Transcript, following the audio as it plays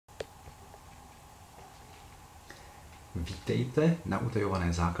Vítejte na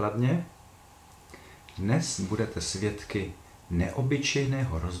utajované základně. Dnes budete svědky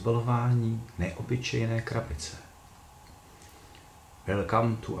neobyčejného rozbalování neobyčejné krabice.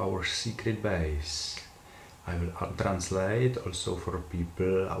 Welcome to our secret base. I will translate also for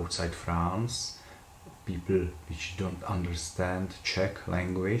people outside France, people which don't understand Czech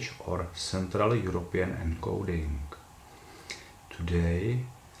language or Central European encoding. Today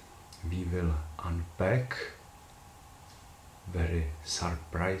we will unpack very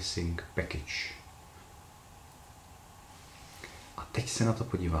surprising package. A teď se na to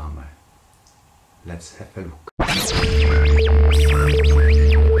podíváme. Let's have a look.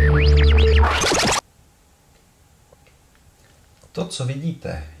 To, co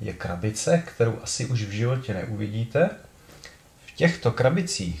vidíte, je krabice, kterou asi už v životě neuvidíte. V těchto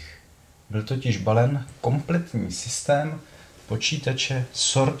krabicích byl totiž balen kompletní systém počítače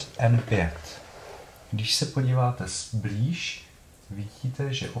sort M5. Když se podíváte zblíž,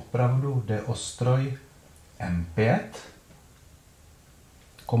 vidíte, že opravdu jde o stroj M5,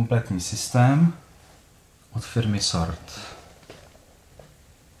 kompletní systém od firmy Sort.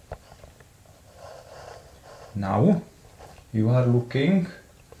 Now you are looking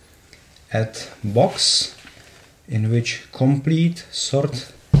at box in which complete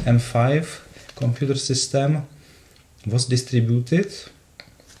Sort M5 computer system was distributed.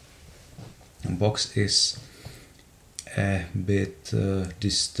 The box is a bit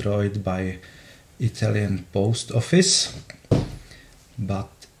destroyed by Italian post office, but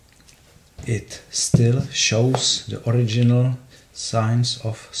it still shows the original signs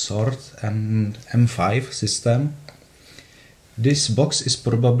of Sort and M5 system. This box is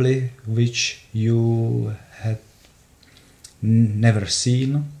probably which you had never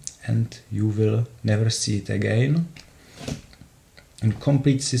seen and you will never see it again. And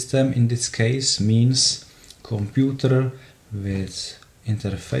complete system in this case means computer with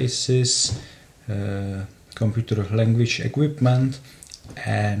interfaces, computer language equipment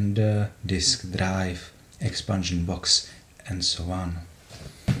and disk drive, expansion box and so on.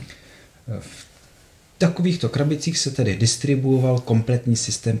 V takovýchto krabicích se tedy distribuoval kompletní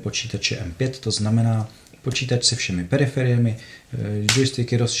systém počítače M5, to znamená počítač se všemi periferiemi,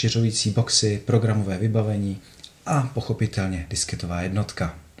 joysticky, rozšiřující boxy, programové vybavení a pochopitelně disketová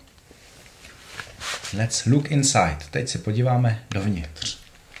jednotka. Let's look inside. Teď se podíváme dovnitř.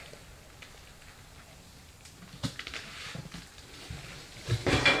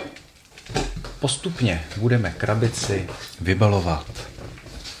 Postupně budeme krabici vybalovat.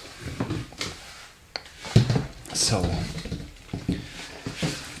 So,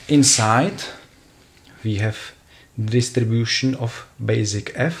 inside we have distribution of basic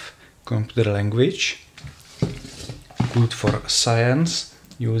F, computer language, good for science,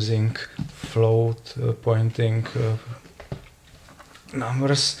 using float pointing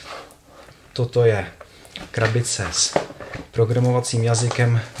numbers. Toto je krabice s programovacím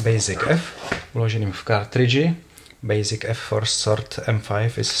jazykem Basic F, uloženým v cartridge. Basic F for Sort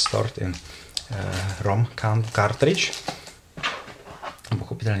M5 is stored in ROM cartridge,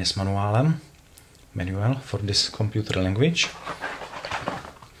 pochopitelně s manuálem, manual for this computer language.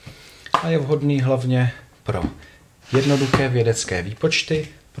 A je vhodný hlavně pro jednoduché vědecké výpočty,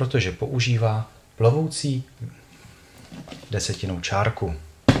 protože používá plovoucí desetinou čárku.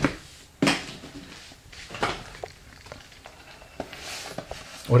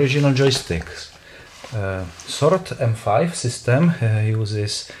 Original joysticks. Sort M5 system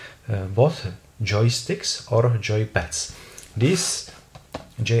uses both joysticks or joypads. These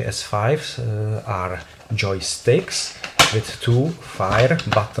JS5s are joysticks with two fire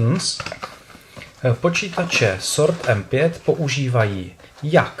buttons. Počítače Sort M5 používají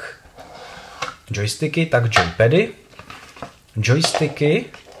jak joysticky, tak joypady. Joysticky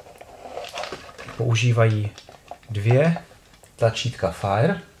používají dvě tlačítka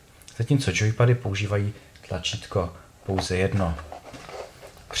Fire, zatímco joypady používají tlačítko pouze jedno.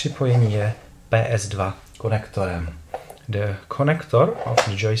 Připojení je PS2 konektorem. The connector of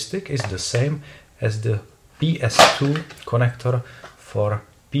the joystick is the same as the PS2 connector for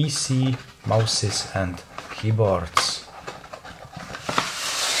PC, mouses and keyboards.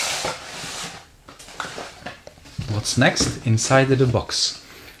 What's next inside the box?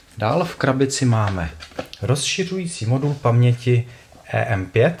 Dál v krabici máme rozšiřující modul paměti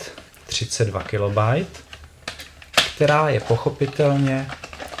EM5 32 KB, která je pochopitelně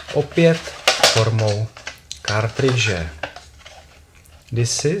opět formou cartridge.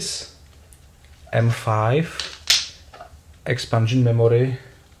 This is M5 expansion memory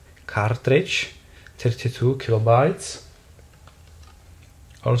cartridge 32 KB,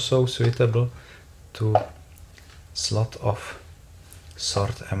 also suitable to slot of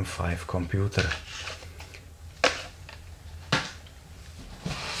sort M5 computer.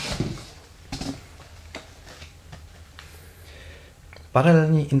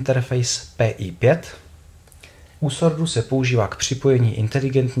 Paralelní interface PI5. U sortu se používá k připojení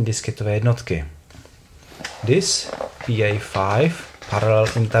inteligentní disketové jednotky. This PA5 parallel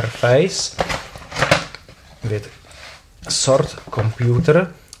interface with sort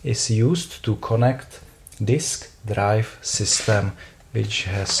computer is used to connect disk drive system which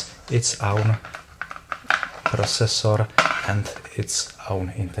has its own processor and its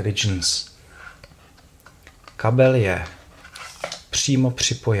own intelligence. Kabel je přímo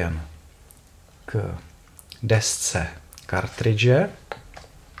připojen k desce kartridže.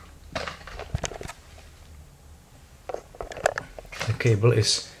 The cable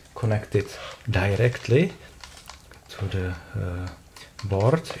is connected directly to the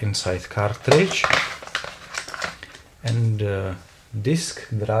board inside cartridge, and the disk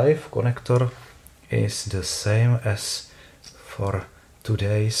drive connector is the same as for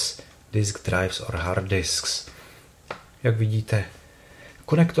today's disk drives or hard disks. Jak vidíte,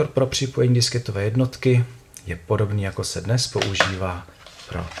 konektor pro připojení disketové jednotky je podobný, jako se dnes používá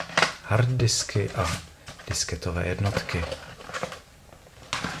pro hard disky a disketové jednotky.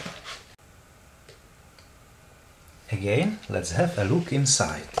 Again, let's have a look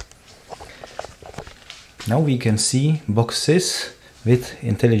inside. Now we can see boxes with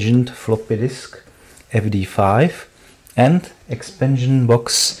intelligent floppy disk FD5 and expansion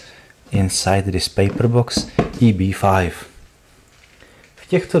box inside this paper box EB5. V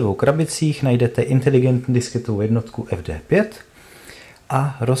těchto dvou krabicích najdete inteligentní disketovou jednotku FD5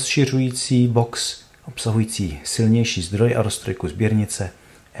 a rozšiřující box obsahující silnější zdroj a rozstrojku sběrnice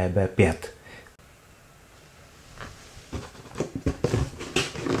EB5.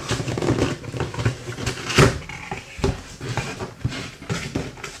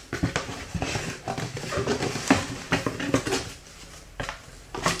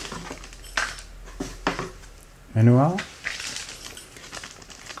 Manual,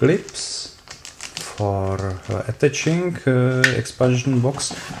 clips for attaching expansion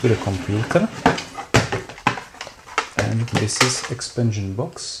box to the computer, and this is expansion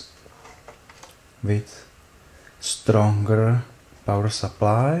box with stronger power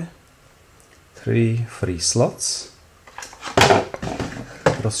supply, 3 free slots,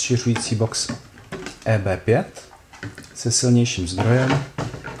 rozšiřující box EB5 se silnějším zdrojem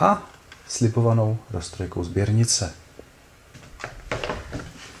a slipovanou rozstrojkou sběrnice.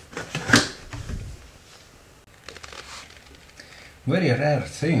 Very rare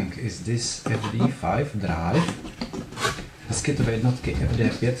thing is this FD5 drive. Disketové jednotky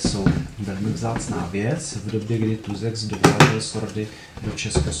FD5 jsou velmi vzácná věc. V době, kdy Tuzex dovážel sordy do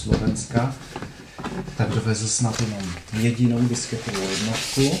Československa, tak dovezl snad jenom jedinou disketovou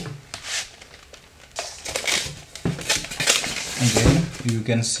jednotku. Again, you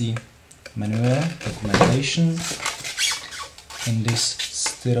can see manual documentation. In this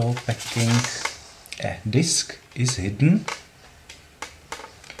styro packing, a disk is hidden,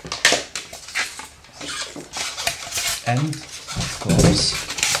 and of course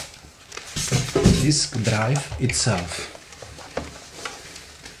disk drive itself.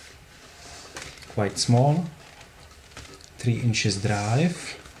 Quite small, 3 inches drive.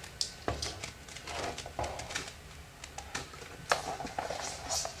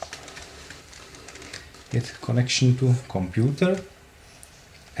 With connection to computer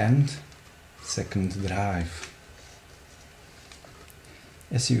and second drive.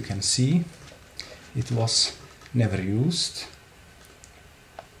 As you can see, it was never used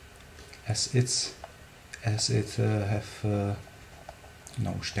as it have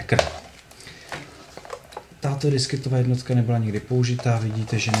no stecker. Tato disketová jednotka nebyla nikdy použitá,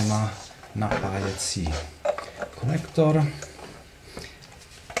 vidíte, že nemá napájecí konektor.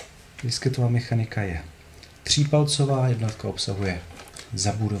 Disketová mechanika je třípalcová, jednotka obsahuje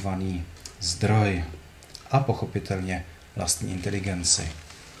zabudovaný zdroj a pochopitelně vlastní inteligenci.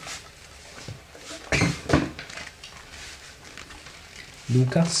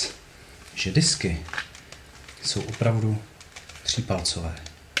 Důkaz, že disky jsou opravdu třípalcové.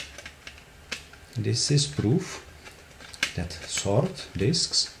 This is proof that sort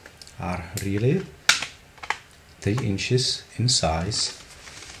disks are really 3 inches in size.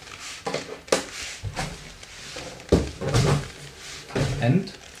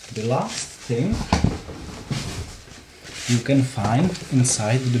 And the last thing you can find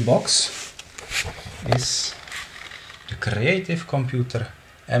inside the box is the creative computer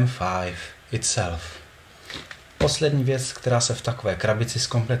M5 itself. Poslední věc, která se v takové krabici s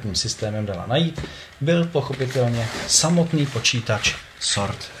kompletním systémem dala najít, byl pochopitelně samotný počítač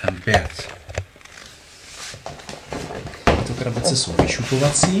Sort M5. Tyto krabice jsou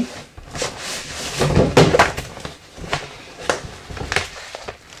vyšupovací.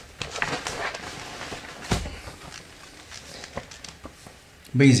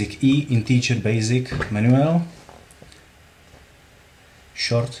 Basic E, Integer Basic Manual,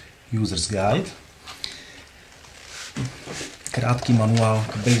 Short User's Guide, krátký manuál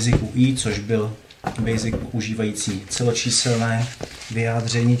k Basicu E, což byl Basic používající celočíselné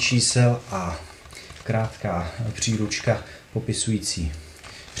vyjádření čísel a krátká příručka popisující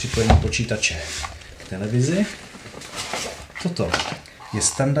připojení počítače k televizi. Toto je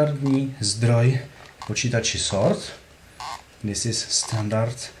standardní zdroj počítači Sort. This is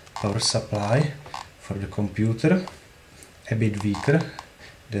standard power supply for the computer, a bit weaker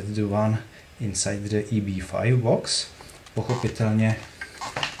than the one inside the EB5 box. Pochopitelně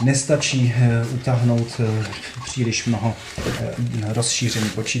nestačí utáhnout příliš mnoho rozšíření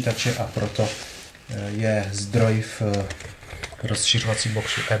počítače a proto je zdroj v rozšiřovací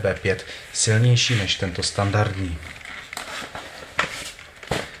boxu EB5 silnější než tento standardní.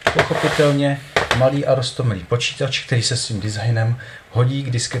 Pochopitelně malý a roztomilý počítač, který se svým designem hodí k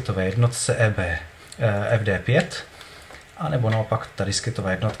disketové jednotce FD5, anebo naopak ta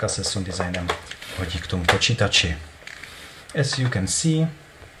disketová jednotka se svým designem hodí k tomu počítači. As you can see,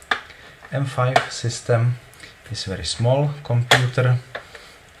 M5 system is very small computer,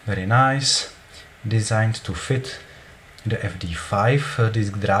 very nice, designed to fit the FD5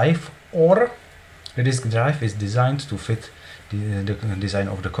 disk drive, or the disk drive is designed to fit the design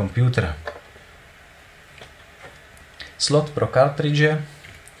of the computer. Slot pro kartridže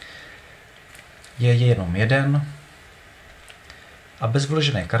je jenom jeden a bez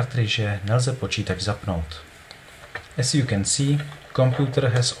vložené kartridže nelze počítač zapnout. As you can see, computer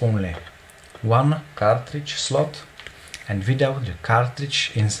has only one cartridge slot and without the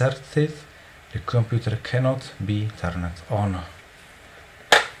cartridge inserted, the computer cannot be turned on.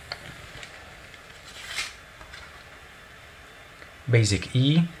 Basic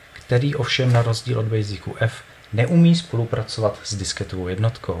E, který ovšem na rozdíl od Basicu F neumí spolupracovat s disketovou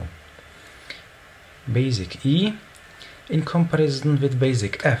jednotkou. Basic E, in comparison with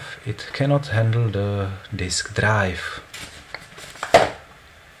Basic F, it cannot handle the disk drive.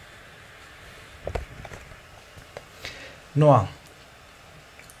 No a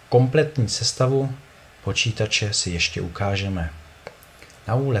kompletní sestavu počítače si ještě ukážeme.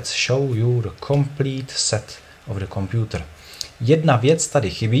 Now let's show you the complete set of the computer. Jedna věc tady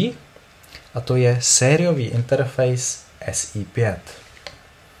chybí, a to je sériový interface SI5.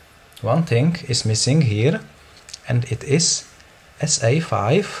 One thing is missing here, and it is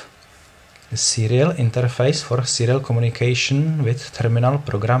SA5, the serial interface for serial communication with terminal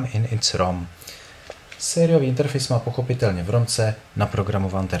program in its ROM. Sériový interface má pochopitelně v romce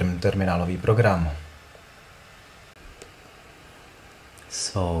naprogramován terminálový program.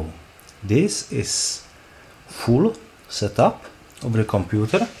 So, this is full setup of the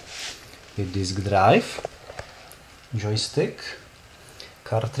computer with disk drive, joystick,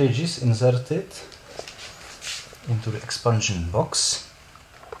 cartridges inserted into the expansion box,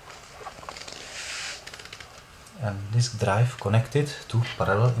 and disk drive connected to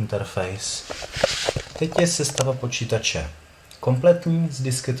parallel interface. Teď je sestava počítače kompletní s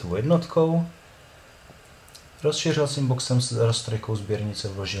disketovou jednotkou, rozšiřovacím boxem s roztrojkou sběrnice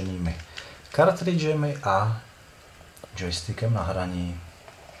vloženými kartridžemi a joystickem na hraní.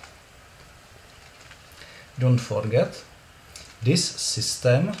 Don't forget, this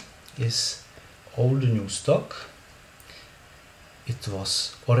system is old new stock. It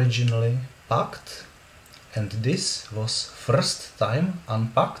was originally packed and this was first time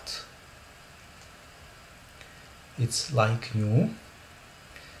unpacked. It's like new.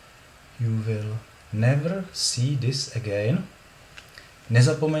 You will never see this again.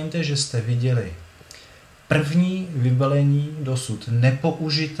 Nezapomeňte, že jste viděli první vybalení dosud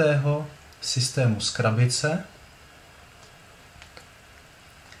nepoužitého systému z krabice,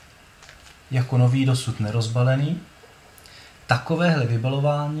 jako nový dosud nerozbalený. Takovéhle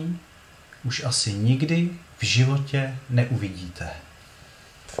vybalování už asi nikdy v životě neuvidíte.